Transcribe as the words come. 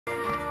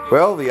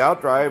Well, the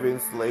outdrive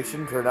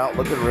installation turned out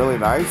looking really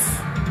nice.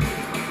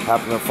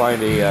 Happened to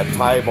find a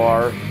tie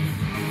bar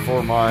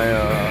for my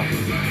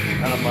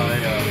kind of my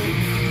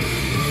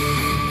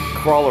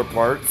crawler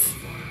parts.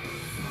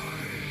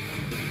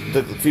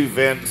 Took the two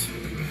vent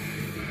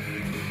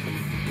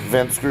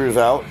screws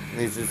out.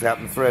 These just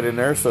happen to thread in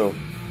there, so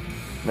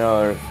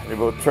now they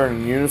both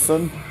turn in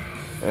unison.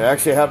 It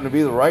actually happened to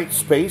be the right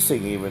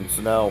spacing even.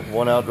 So now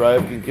one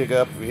outdrive can kick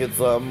up if we hit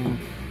something.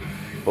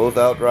 Both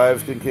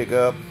outdrives can kick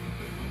up.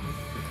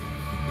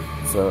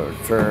 So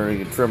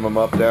you can trim them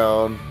up,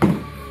 down.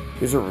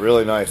 These are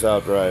really nice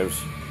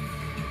outdrives.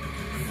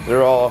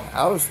 They're all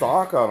out of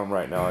stock on them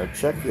right now. I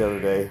checked the other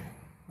day.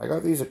 I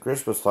got these at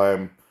Christmas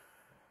time,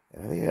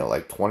 and I think I got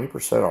like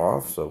 20%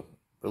 off, so it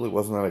really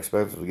wasn't that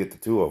expensive to get the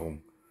two of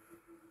them.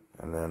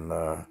 And then,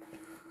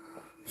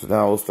 so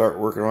now we'll start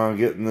working on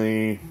getting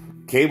the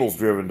cables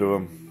driven to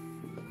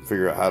them.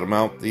 Figure out how to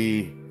mount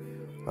the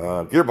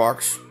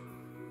gearbox,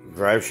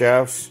 drive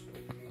shafts,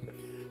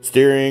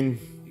 steering,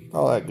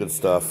 all that good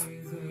stuff.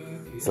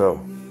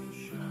 So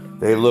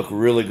they look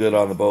really good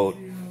on the boat.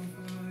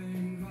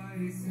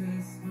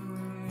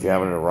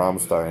 Jamming a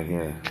Rammstein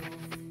here.